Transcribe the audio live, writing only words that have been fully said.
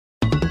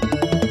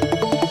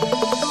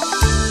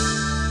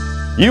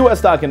U.S.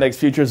 stock index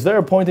futures,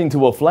 they're pointing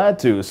to a flat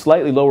to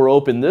slightly lower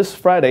open this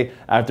Friday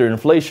after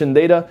inflation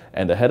data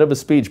and ahead of a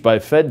speech by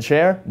Fed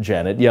Chair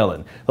Janet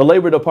Yellen. The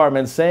Labor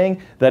Department saying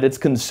that its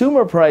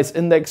consumer price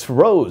index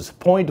rose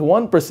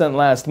 0.1%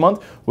 last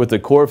month, with the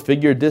core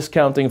figure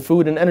discounting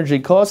food and energy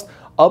costs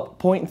up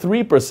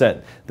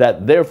 0.3%.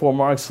 That therefore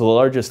marks the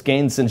largest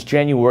gain since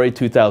January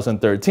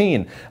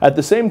 2013. At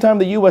the same time,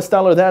 the U.S.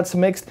 dollar, that's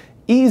mixed,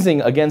 easing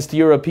against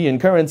European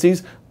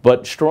currencies,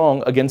 but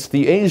strong against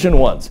the Asian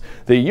ones.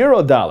 The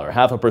euro dollar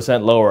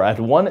 0.5% lower at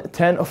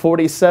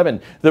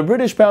 1.1047. The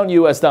British pound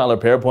US dollar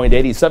pair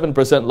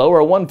 0.87%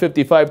 lower,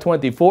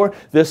 155.24.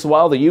 This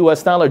while the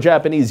US dollar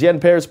Japanese yen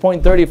pairs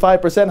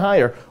 0.35%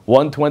 higher,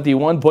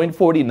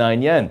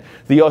 121.49 yen.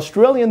 The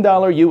Australian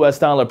dollar US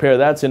dollar pair,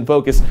 that's in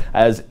focus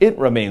as it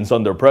remains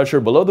under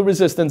pressure below the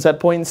resistance at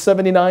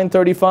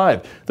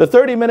 0.7935. The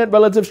 30-minute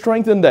relative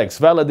strength index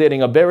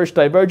validating a bearish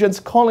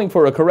divergence, calling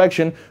for a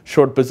correction.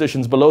 Short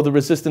positions below the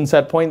resistance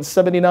at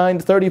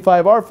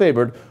 0.7935 are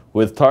favored,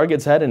 with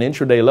targets at an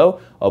intraday low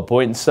of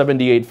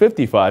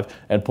 0.7855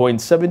 and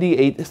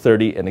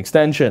 0.7830 in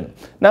extension.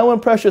 Now in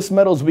precious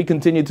metals, we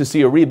continue to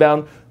see a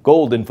rebound.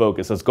 Gold in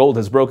focus as gold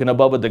has broken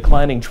above a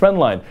declining trend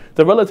line.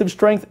 The relative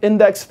strength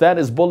index, that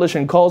is bullish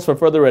and calls for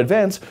further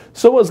advance.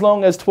 So as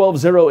long as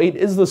 1208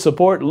 is the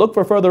support, look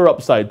for further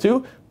upside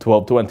to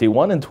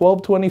 1221 and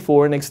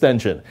 1224 in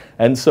extension.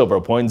 And silver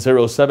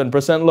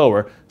 0.07%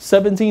 lower,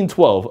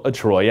 1712 a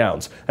troy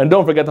ounce. And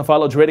don't forget to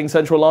follow Trading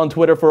Central on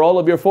Twitter for all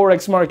of your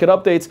Forex market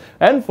updates.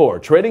 And for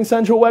Trading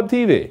Central Web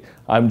TV,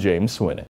 I'm James Swinney.